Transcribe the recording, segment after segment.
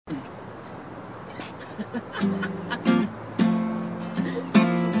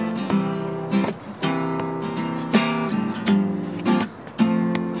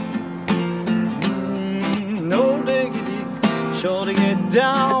No diggity, sure to get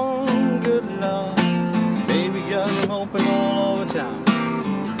down, good lord. Baby got them open all over town.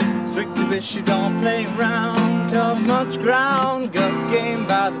 Strictly bitch, she don't play around. Cover much ground, got game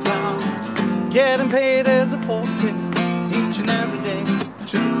by the pound. Getting paid as a fortune each and every day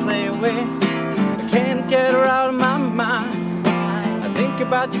to play away. I can't get her out of my mind. I think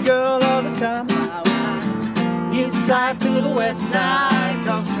about your girl all the time. East side to the west side,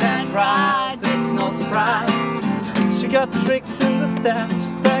 cause we had rides, it's no surprise. She got the tricks in the stash,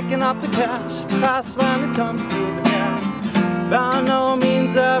 stacking up the cash, fast when it comes to the cash. By no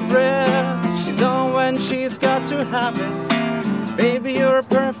means a breath, she's on when she's got to have it. Baby, you're a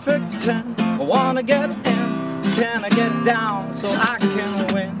perfect 10, I wanna get in. Can I get down so I can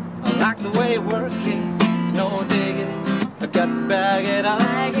win? I like the way you work it, no diggity, I got to bag it up.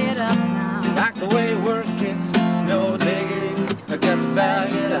 Bag it up now. I like the way you work it, no diggity, I got to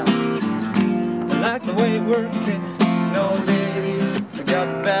bag it up. I like the way you work it, no diggity, I got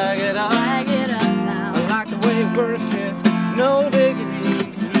to bag it up. Bag it up now. I like the way you work it, no diggity.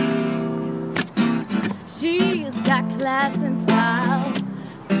 She's got class and style,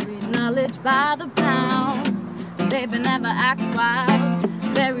 street knowledge by the pound. Baby never act wild,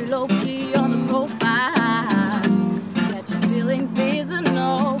 very low key on the profile. Catch your feelings is a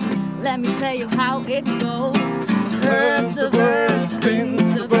no, let me tell you how it goes. Curves the verb,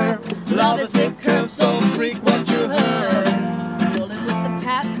 spins the verb, love is it curves, so freak what you heard. Rolling with the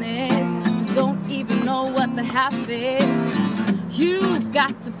fatness, you don't even know what the half is. You've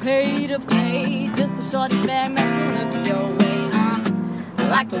got to pay to play, just for shorty bear man to look your way. I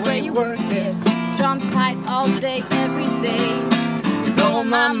like the way you work it, drum tight all day, every day. You blow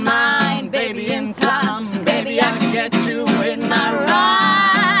my mind, baby, in time, baby, I can get you in my ride.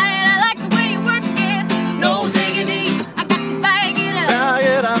 I like the way you work it, no diggity, I got to bag it up. Bag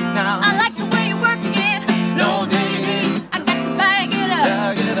it up now. I like the way you work it, no diggity, I got to bag it up.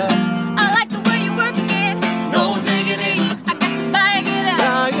 Bag it up. I like the way you work it, no diggity, I got to bag it up.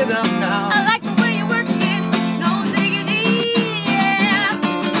 Bag it up now. I like the way you work it, no diggity, yeah.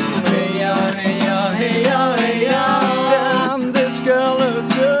 Hey yo, hey yo, hey yo, hey yo. Damn, this girl looks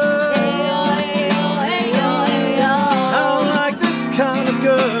good. Hey yo, hey yo, hey yo, hey yo. I like this kind of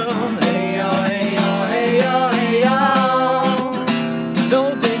girl. Hey yo, hey yo, hey yo, hey yo. No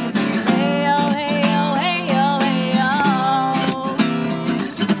diggity. Hey yo, hey yo, hey yo, hey yo.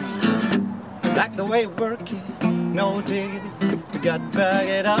 I like the way you work it. No diggity. We got to bag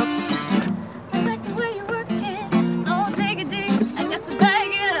it up. I like the way you work it, no diggity, I got to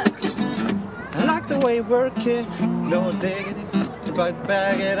bag it up. I like the way you work it. No diggity. We got to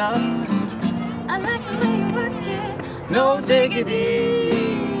bag it up. I like the way you work it, No diggity.